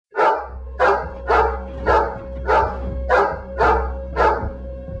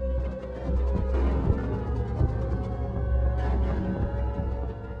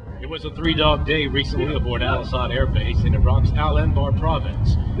was a three-dog day recently aboard Asad Air Base in Iraq's Anbar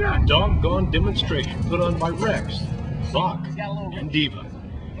province. A doggone demonstration put on by Rex, Bach, and Diva.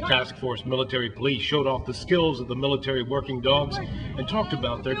 Task Force military police showed off the skills of the military working dogs and talked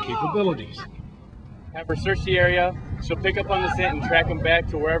about their capabilities. Have her search the area. She'll pick up on the scent and track him back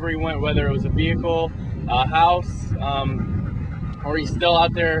to wherever he went, whether it was a vehicle, a house, or he's still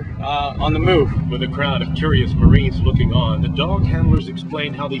out there on the move. With a crowd of curious Marines looking on, the dog handlers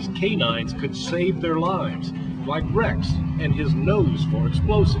explained how these canines could save their lives, like Rex and his nose for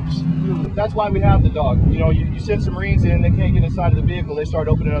explosives. That's why we have the dog. You know, you send some Marines in, they can't get inside of the vehicle, they start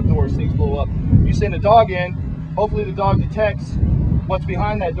opening up doors, things blow up. You send a dog in, hopefully the dog detects what's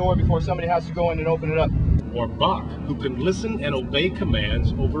behind that door before somebody has to go in and open it up. Or Bach, who can listen and obey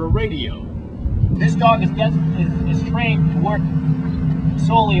commands over a radio. This dog is trained to work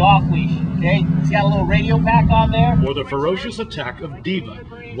solely off leash, okay? It's got a little radio pack on there. Or the ferocious attack of Diva.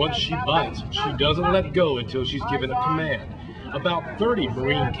 Once she bites, she doesn't let go until she's given a command. About 30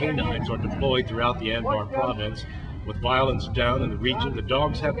 Marine canines are deployed throughout the Anbar province. With violence down in the region, the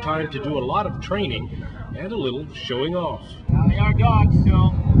dogs have time to do a lot of training and a little showing off. Well, they are dogs,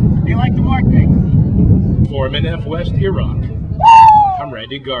 so they like to mark things. For MNF West Iraq, I'm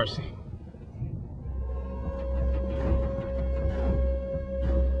Randy Garsee.